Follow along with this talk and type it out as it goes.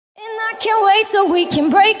I can't wait so we can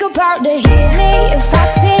break apart to hear me if I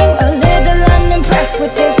seem a little unimpressed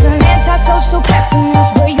with this. An antisocial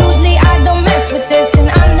pessimist, but usually I don't mess with this. And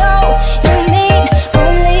I know you mean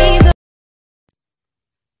only the...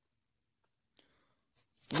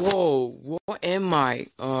 Whoa, what am I?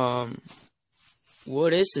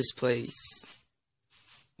 What is this place?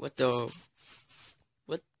 What the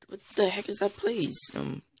heck is that place?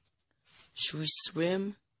 Should we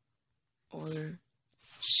swim? Or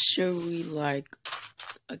should we, like,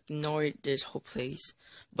 ignore this whole place?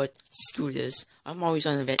 But screw this. I'm always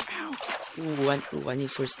on the bed. Ow! Ooh, I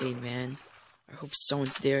need first aid, man. I hope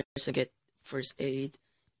someone's there to get first aid,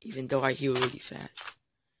 even though I heal really fast.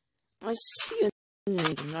 I see a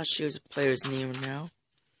name. I'm not sure it's a player's name right now.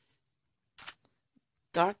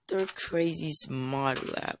 Dr. Crazy's Mod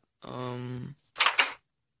Lab.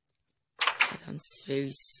 That sounds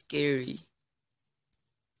very scary.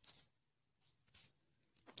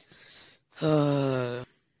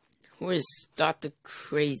 Who is Dr.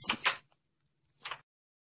 Crazy?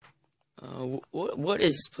 What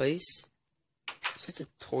is this place? Is that the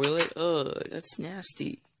toilet? Ugh, that's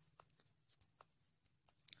nasty.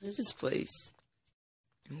 What is this place?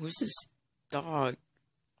 And who's this dog?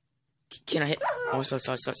 Can I hit? Oh,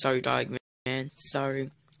 sorry, dog, man. Sorry.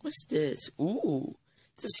 What's this? Ooh,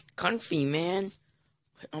 this is comfy, man.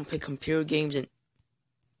 I don't play computer games and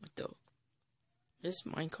what the? This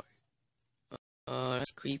minecart.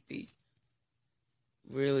 That's creepy.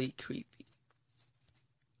 Really creepy.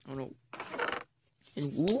 I don't know.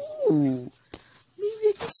 And ooh, maybe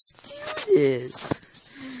I can steal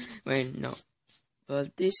this. Wait, no.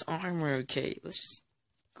 But this armor, okay. Let's just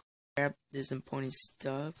grab this important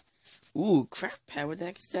stuff. Ooh, crap pad. What the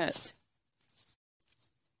heck is that?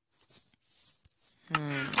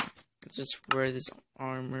 Let's just wear this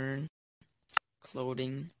armor,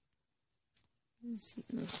 clothing.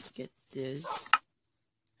 Let's get this.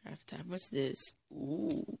 What's this?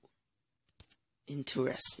 Ooh,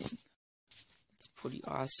 interesting. It's pretty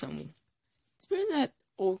awesome. It's better than that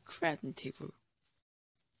old crafting table.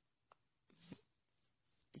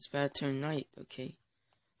 It's about to turn night, okay.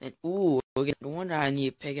 And ooh, okay, no wonder I need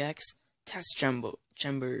a pickaxe. Test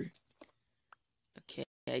chamber. Okay,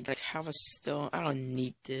 I gotta have a stone. I don't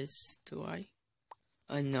need this, do I?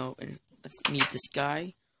 No. And let's meet this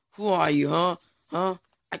guy. Who are you, huh? Huh?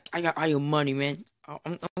 I got all your money, man.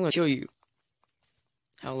 I'm gonna kill you.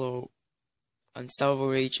 Hello, Unsolvable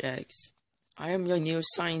HX. I am your new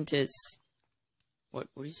scientist. What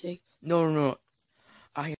do you say? No.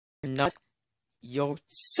 I am not your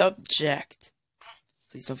subject.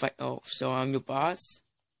 Please don't fight. Oh, so I'm your boss?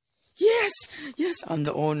 Yes, I'm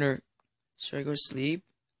the owner. Should I go to sleep?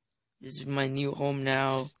 This is my new home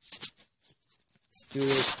now. Let's do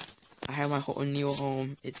it. I have my whole new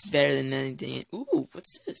home. It's better than anything. Ooh,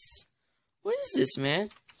 what's this? What is this, man?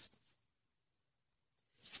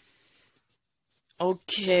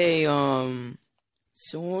 Okay,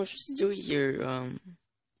 so what we're supposed to do here,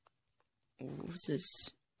 what's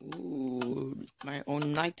this? Ooh, my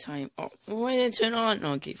own nighttime. Oh, why didn't it turn on?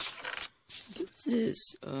 Okay, what's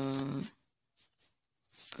this?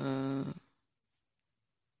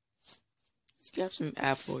 Let's grab some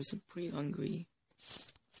apples. I'm pretty hungry.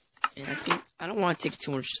 And I think I don't want to take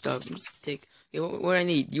too much stuff. I'm just take what I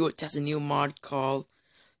need. You test a new mod called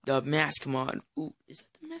the mask mod. Ooh, is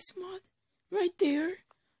that the mask mod? Right there.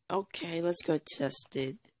 Okay, let's go test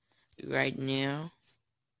it right now.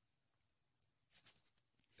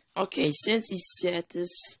 Okay, since he said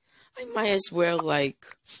this, I might as well like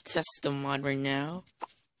test the mod right now.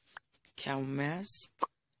 Cow mask,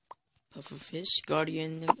 pufferfish,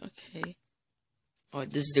 guardian. Okay. Oh,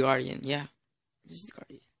 this is the guardian. Yeah, this is the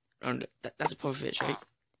guardian. That's a pufferfish, right?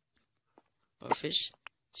 Pufferfish,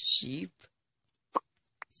 sheep.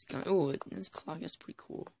 Oh, this clock. That's pretty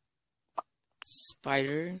cool.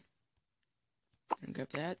 Spider. Gonna grab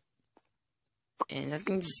that. And I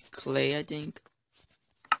think this is clay. I think.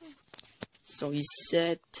 So he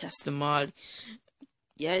said test the mod.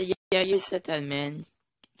 Yeah. You said that, man.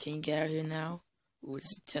 Can you get out of here now? Ooh,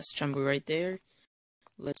 this is a test chamber right there.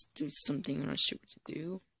 Let's do something. I'm not sure what to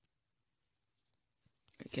do.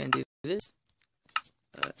 I can't do this.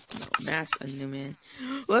 No, mask on the man.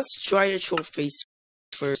 Let's try the troll face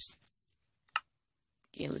first.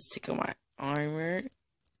 Okay, let's take out my armor.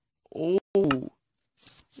 Ooh.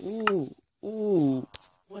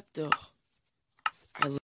 What the? I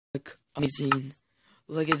look amazing.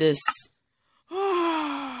 Look at this.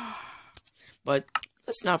 But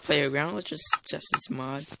let's not play around. Let's just test this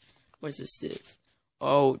mod. What is this?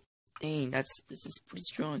 Oh, dang, this is pretty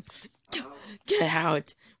strong. Get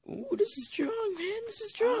out. Ooh, this is strong, man. This is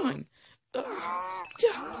strong. Oh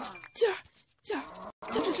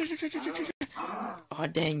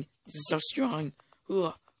dang, this is so strong.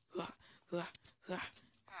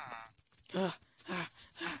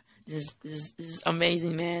 This is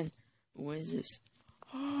amazing, man. What is this?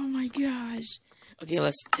 Oh my gosh. Okay,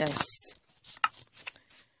 let's test.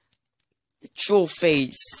 The troll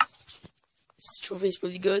face. Is the troll face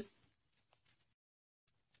really good?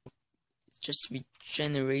 Just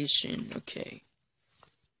regeneration, okay.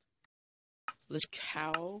 Let's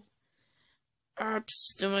cow.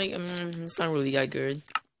 Stomach, it's not really that good.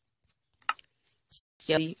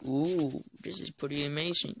 Ooh, this is pretty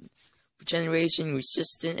amazing. Regeneration,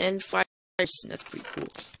 resistant, and fire. That's pretty cool.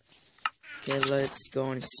 Okay, let's go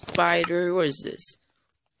on spider. What is this?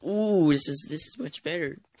 Ooh, this is much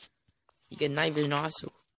better. You get night vision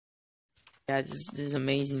also. Yeah, this is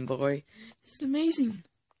amazing, boy. This is amazing.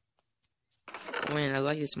 Oh, man, I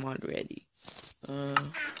like this mod already.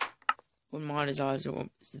 What mod is also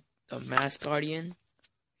a mass guardian?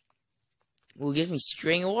 Will give me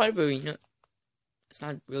string or water, but you know, it's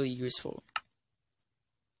not really useful.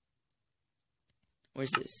 What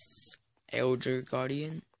is this? Elder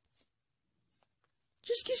guardian.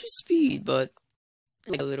 Just gives me speed, but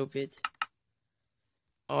a little bit.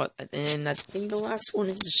 Oh, and I think the last one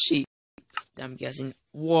is the sheep. I'm guessing.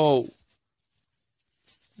 Whoa.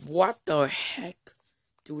 What the heck?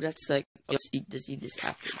 Dude, that's like, let's eat this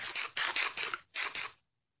apple.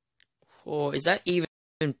 Oh, is that even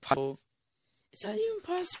possible? Is that even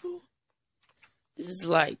possible? This is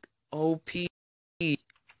like OP.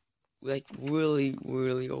 Like really,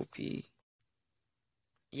 really OP.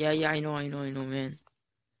 Yeah, I know, man.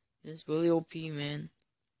 This is really OP, man.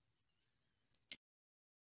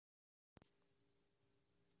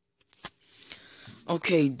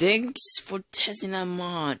 Okay, thanks for testing that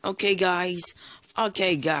mod. Okay, guys.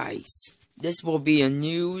 This will be a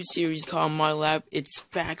new series called My Lab. It's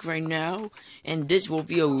back right now, and this will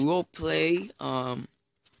be a roleplay,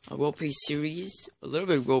 series. A little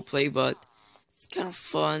bit of roleplay, but it's kind of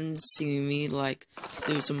fun seeing me like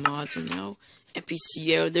do some mods right now. NPC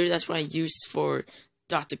editor, that's what I use for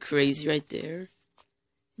Dr. Crazy right there.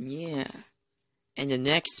 Yeah. And the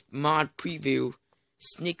next mod preview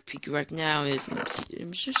sneak peek right now is, let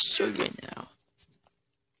me just show you right now.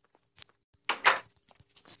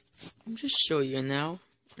 I'm just show you now.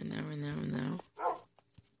 Right now.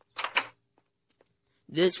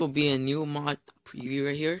 This will be a new mod preview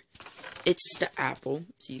right here. It's the apple.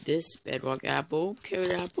 See this? Bedrock apple,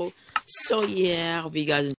 carrot apple. So yeah, I hope you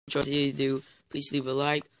guys enjoy the video. Please leave a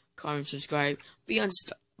like, comment, subscribe. Be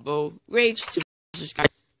unstoppable. Rage, subscribe.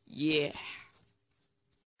 Yeah.